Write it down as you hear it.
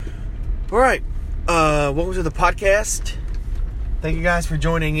All right, welcome to the podcast. Thank you guys for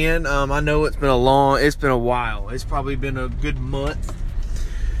joining in. I know it's been a while. It's probably been a good month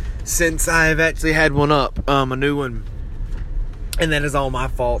since I have actually had one up, a new one, and that is all my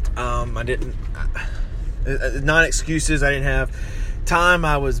fault. Not excuses. I didn't have time.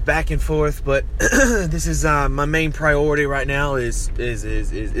 I was back and forth, but this is my main priority right now is this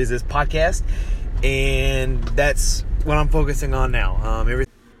podcast, and that's what I'm focusing on now. Everything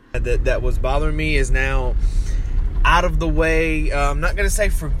that was bothering me is now out of the way. I'm not going to say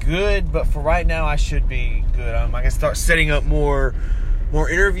for good, but for right now I should be good. I can start setting up more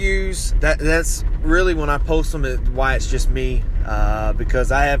interviews. That's really when I post them, why it's just me, because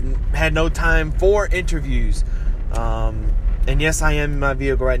I have had no time for interviews. And yes, I am in my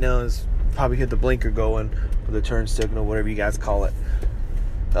vehicle right now. Is probably hit the blinker going, or the turn signal, whatever you guys call it.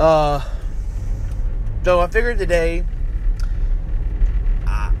 So I figured today,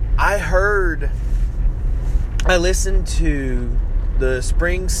 I listened to the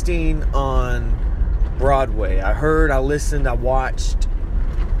Springsteen on Broadway. I watched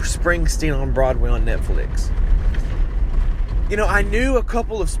Springsteen on Broadway on Netflix. You know, I knew a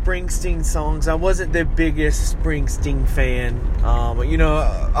couple of Springsteen songs. I wasn't the biggest Springsteen fan.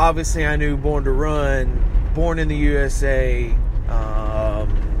 Obviously I knew Born to Run, Born in the USA,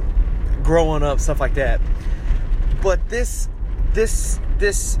 Growing Up, stuff like that. But this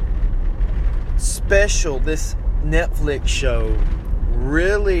special, this Netflix show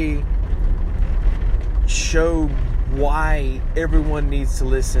really showed why everyone needs to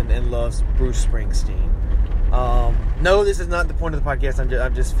listen and loves Bruce Springsteen. No, this is not the point of the podcast.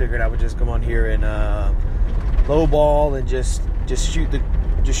 I've just figured I would just come on here and lowball and just shoot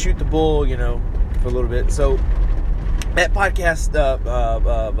the bull, for a little bit. So that podcast,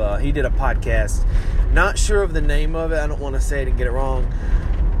 he did a podcast. Not sure of the name of it. I don't want to say it and get it wrong.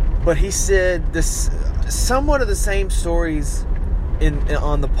 But he said this somewhat of the same stories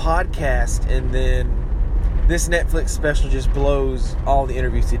on the podcast, and then this Netflix special just blows all the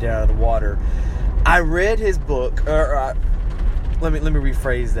interviews he did out of the water. I read his book. Let me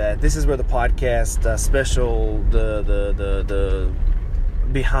rephrase that. This is where the podcast special, the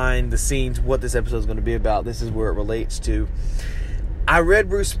behind the scenes, what this episode is going to be about. This is where it relates to. I read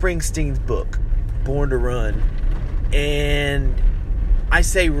Bruce Springsteen's book, Born to Run, and I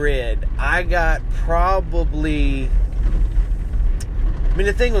say read. I got probably,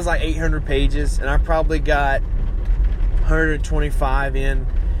 the thing was like 800 pages, and I probably got 125 in.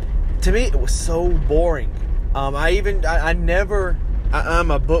 To me, it was so boring. I'm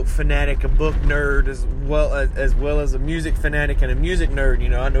a book fanatic, a book nerd, as well as a music fanatic and a music nerd.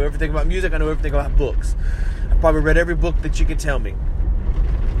 I know everything about music. I know everything about books. I've probably read every book that you can tell me.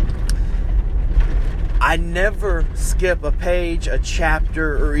 I never skip a page, a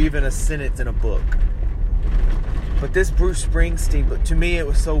chapter, or even a sentence in a book. But this Bruce Springsteen book, to me, it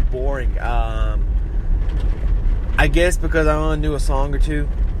was so boring. I guess because I only knew a song or two.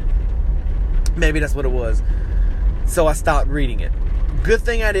 Maybe that's what it was. So I stopped reading it. Good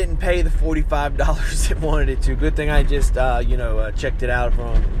thing I didn't pay the $45 it wanted it to. Good thing I just, checked it out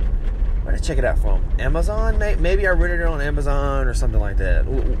from... Where did I check it out from? Amazon? Maybe I rented it on Amazon or something like that.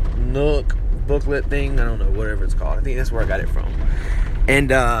 Nook. Booklet thing, I don't know, whatever it's called. I think that's where I got it from.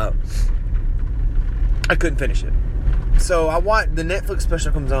 And I couldn't finish it. So the Netflix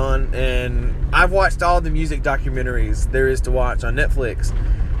special comes on, and I've watched all the music documentaries there is to watch on Netflix.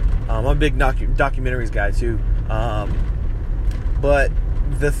 I'm a big documentaries guy too. But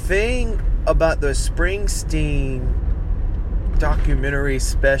the thing about the Springsteen documentary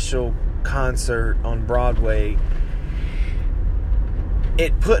special concert on Broadway,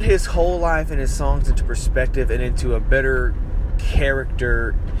 it put his whole life and his songs into perspective and into a better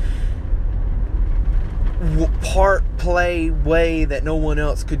character, part play way that no one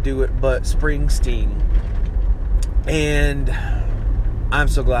else could do it but Springsteen. And I'm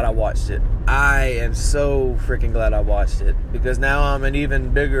so glad I watched it. I am so freaking glad I watched it, because now I'm an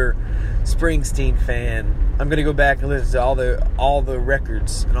even bigger Springsteen fan. I'm gonna go back and listen to all the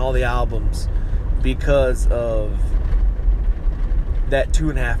records and all the albums because of that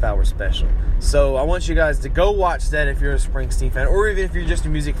 2.5 hour special. So I want you guys to go watch that if you're a Springsteen fan, or even if you're just a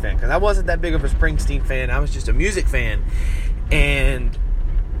music fan, because I wasn't that big of a Springsteen fan. I was just a music fan, and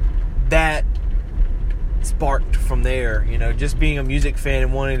that sparked from there, just being a music fan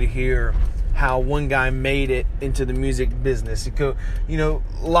and wanting to hear how one guy made it into the music business. A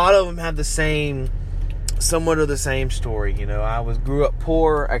lot of them have somewhat of the same story. I grew up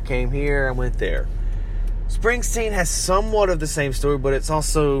poor, I came here, I went there. Springsteen has somewhat of the same story, but it's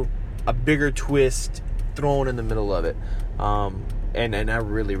also a bigger twist thrown in the middle of it. And I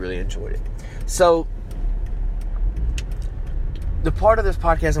really, really enjoyed it. So, the part of this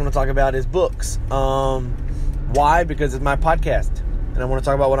podcast I want to talk about is books. Why? Because it's my podcast. And I want to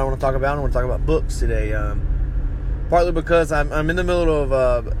talk about what I want to talk about. I want to talk about books today. Partly because I'm in the middle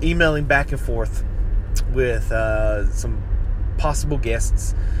of emailing back and forth with some possible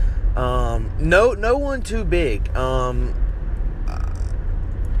guests. No one too big.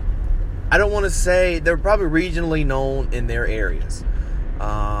 I don't want to say they're probably regionally known in their areas.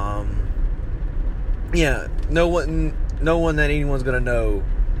 No one that anyone's gonna know.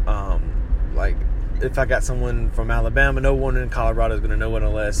 Like if I got someone from Alabama, no one in Colorado is gonna know it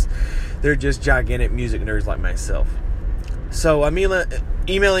unless they're just gigantic music nerds like myself. So I'm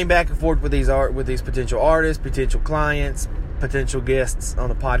emailing back and forth with these potential artists, potential clients, potential guests on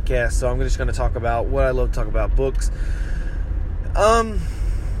the podcast. So I'm just going to talk about what I love to talk about, books. I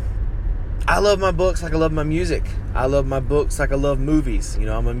love my books like I love my music. I love my books like I love movies.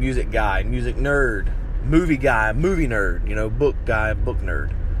 I'm a music guy, music nerd, movie guy, movie nerd, book guy, book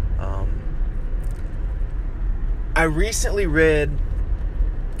nerd. I recently read,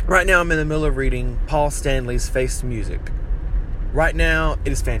 right now I'm in the middle of reading Paul Stanley's Face to Music. Right now,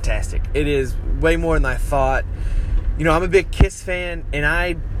 it is fantastic. It is way more than I thought. I'm a big Kiss fan, and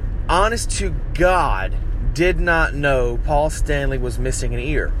I, honest to God, did not know Paul Stanley was missing an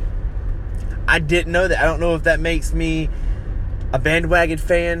ear. I didn't know that. I don't know if that makes me a bandwagon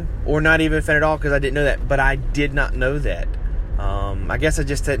fan or not even a fan at all because I didn't know that. But I did not know that. I guess I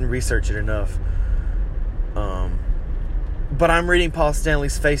just didn't research it enough. But I'm reading Paul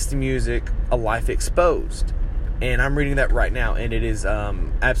Stanley's Face to Music, A Life Exposed. And I'm reading that right now. And it is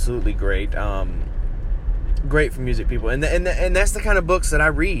absolutely great. Great for music people. And that's the kind of books that I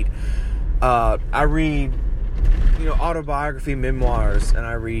read. I read, autobiography, memoirs, and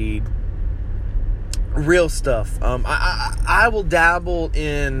I read real stuff. I will dabble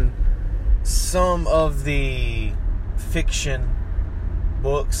in some of the fiction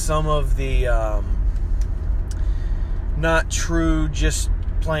books, some of the not true, just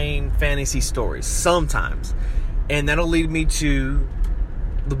plain fantasy stories sometimes. And that'll lead me to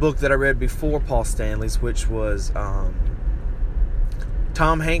the book that I read before Paul Stanley's, which was Tom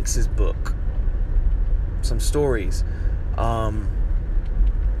Hanks's book, Some Stories. Man,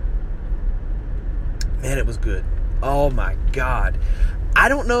 it was good. Oh my God. I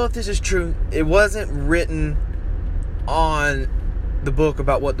don't know if this is true. It wasn't written on the book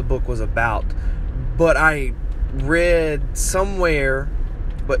about what the book was about, but I read somewhere,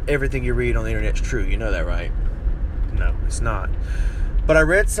 but everything you read on the internet's true. You know that, right? No, it's not. But I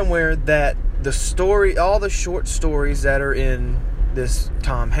read somewhere that the story, all the short stories that are in this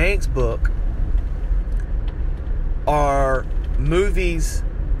Tom Hanks book are movies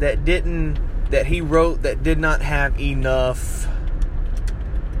that he wrote that did not have enough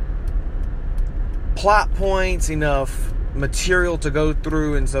plot points, enough material to go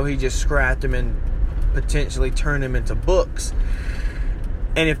through, and so he just scrapped them and potentially turned them into books.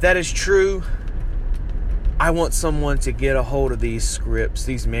 And if that is true, I want someone to get a hold of these scripts,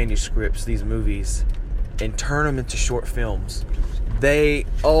 these manuscripts, these movies, and turn them into short films.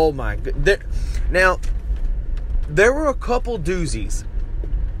 Oh my God. Now, there were a couple doozies.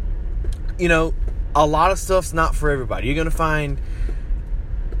 A lot of stuff's not for everybody. You're going to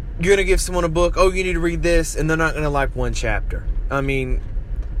give someone a book, oh, you need to read this, and they're not going to like one chapter. I mean,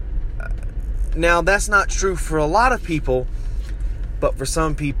 now that's not true for a lot of people, but for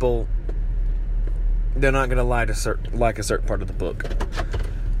some people, they're not going to like a certain part of the book.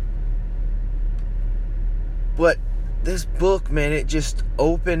 But this book, man, it just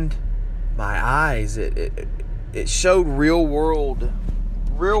opened my eyes. It showed real world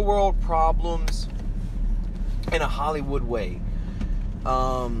problems in a Hollywood way.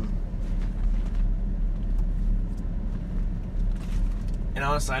 And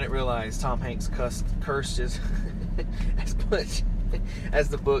honestly, I didn't realize Tom Hanks cursed as much as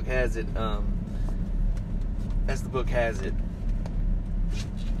the book has it.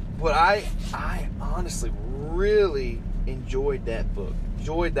 But I honestly really enjoyed that book.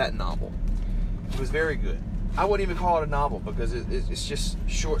 Enjoyed that novel. It was very good. I wouldn't even call it a novel because it's just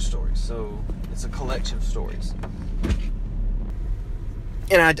short stories. So it's a collection of stories.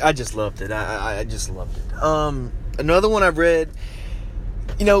 And I just loved it. I just loved it. Another one I've read,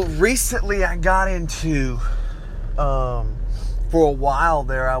 recently I got into, for a while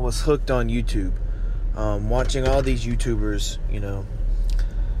there, I was hooked on YouTube. Watching all these YouTubers,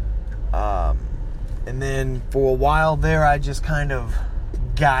 and then for a while there, I just kind of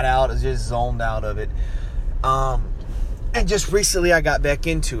got out, just zoned out of it. And just recently I got back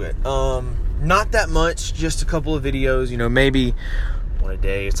into it. Not that much, just a couple of videos, maybe one a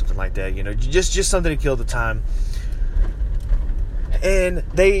day or something like that, just something to kill the time. And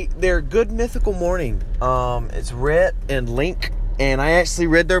they're good mythical morning. It's Rhett and Link, and I actually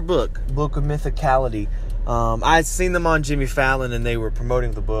read their book of Mythicality. I'd seen them on Jimmy Fallon, and they were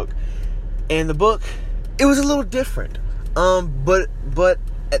promoting the book. And the book, it was a little different, but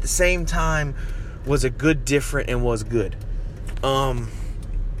at the same time was a good different and was good.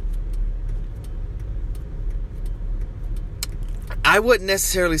 I wouldn't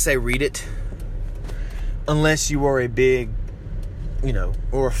necessarily say read it unless you are a big,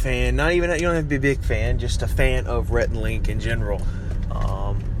 or a fan. Not even, you don't have to be a big fan, just a fan of Rhett and Link in general.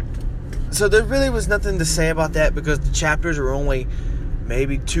 So there really was nothing to say about that, because the chapters are only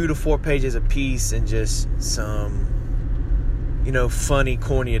maybe 2 to 4 pages a piece, and just some, funny,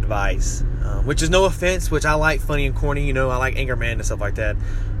 corny advice. Which is no offense, which I like funny and corny. I like Anchorman and stuff like that.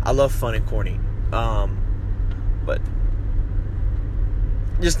 I love fun and corny. But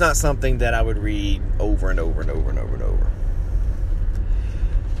just not something that I would read over and over and over and over and over.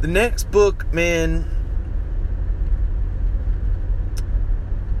 The next book, man,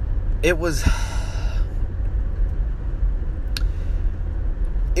 it was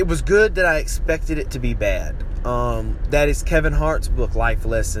good that I expected it to be bad. That is Kevin Hart's book, Life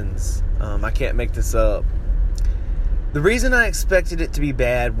Lessons. I can't make this up. The reason I expected it to be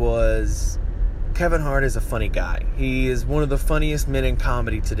bad was Kevin Hart is a funny guy. He is one of the funniest men in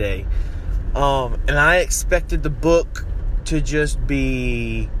comedy today. And I expected the book to just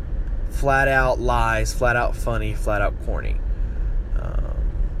be flat out lies, flat out funny, flat out corny.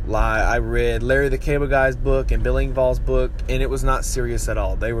 I read Larry the Cable Guy's book and Bill Engvall's book, and it was not serious at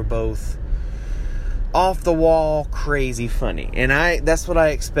all. They were both off the wall, crazy funny. And that's what I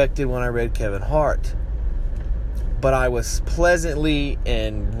expected when I read Kevin Hart. But I was pleasantly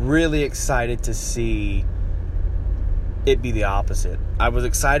and really excited to see it be the opposite. I was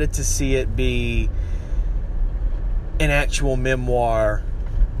excited to see it be an actual memoir,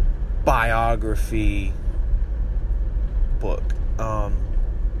 biography book.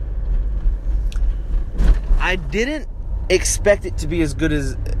 I didn't expect it to be as good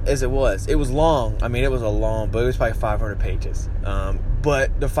as it was. It was long. I mean, it was but it was probably 500 pages.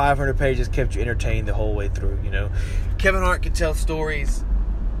 But the 500 pages kept you entertained the whole way through, Kevin Hart could tell stories,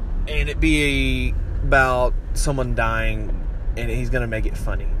 and it be about someone dying, and he's going to make it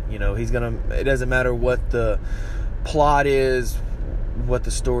funny. It doesn't matter what the plot is, what the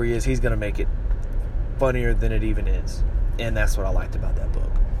story is, he's going to make it funnier than it even is. And that's what I liked about that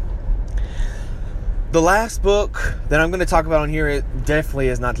book. The last book that I'm going to talk about on here, it definitely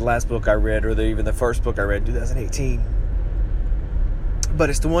is not the last book I read, or even the first book I read in 2018. But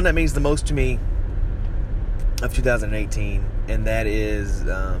it's the one that means the most to me of 2018, and that is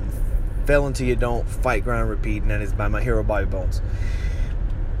Fail Until You Don't, Fight, Grind, Repeat, and that is by my hero Bobby Bones.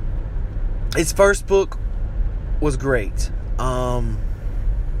 His first book was great, but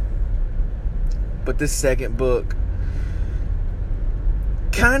this second book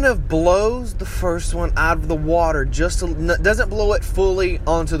kind of blows the first one out of the water. Doesn't blow it fully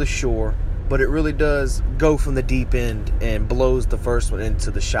onto the shore, but it really does go from the deep end and blows the first one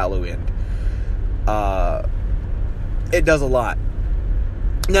into the shallow end. It does a lot.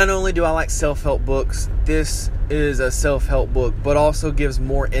 Not only do I like self-help books, this is a self-help book, but also gives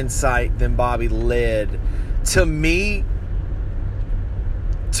more insight than Bobby led. To me,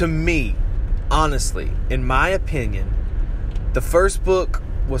 honestly, in my opinion, the first book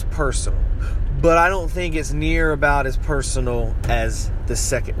was personal, but I don't think it's near about as personal as the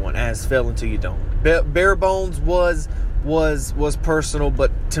second one, as Fail Until You Don't. Bare Bones was personal,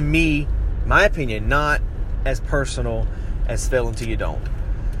 but to me, my opinion, not as personal as Fail Until You Don't.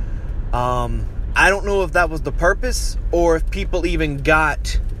 I don't know if that was the purpose, or if people even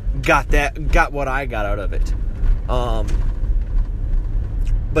got what I got out of it.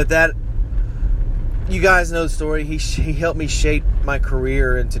 But that, you guys know the story. He helped me shape my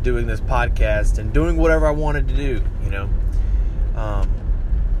career into doing this podcast and doing whatever I wanted to do,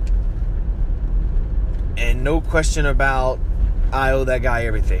 and no question about, I owe that guy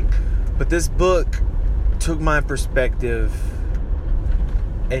everything. But this book took my perspective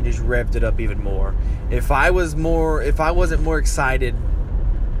and just revved it up even more. If I wasn't more excited,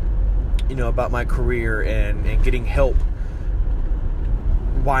 about my career and getting help,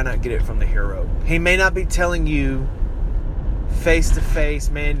 why not get it from the hero? He may not be telling you face to face,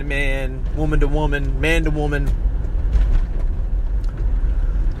 man to man, woman to woman, man to woman,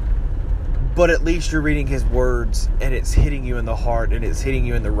 but at least you're reading his words, and it's hitting you in the heart, and it's hitting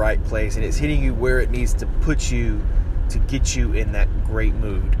you in the right place, and it's hitting you where it needs to put you to get you in that great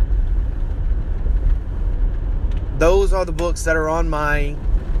mood. those are the books that are on my,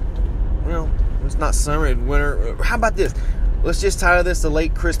 well, it's not summer, winter. How about this? Let's just title this the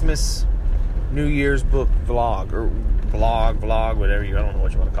late Christmas, New Year's book vlog, or vlog, whatever I don't know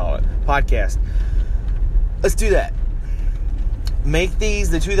what you want to call it, podcast. Let's do that. Make these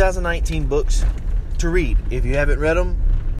the 2019 books to read. If you haven't read them,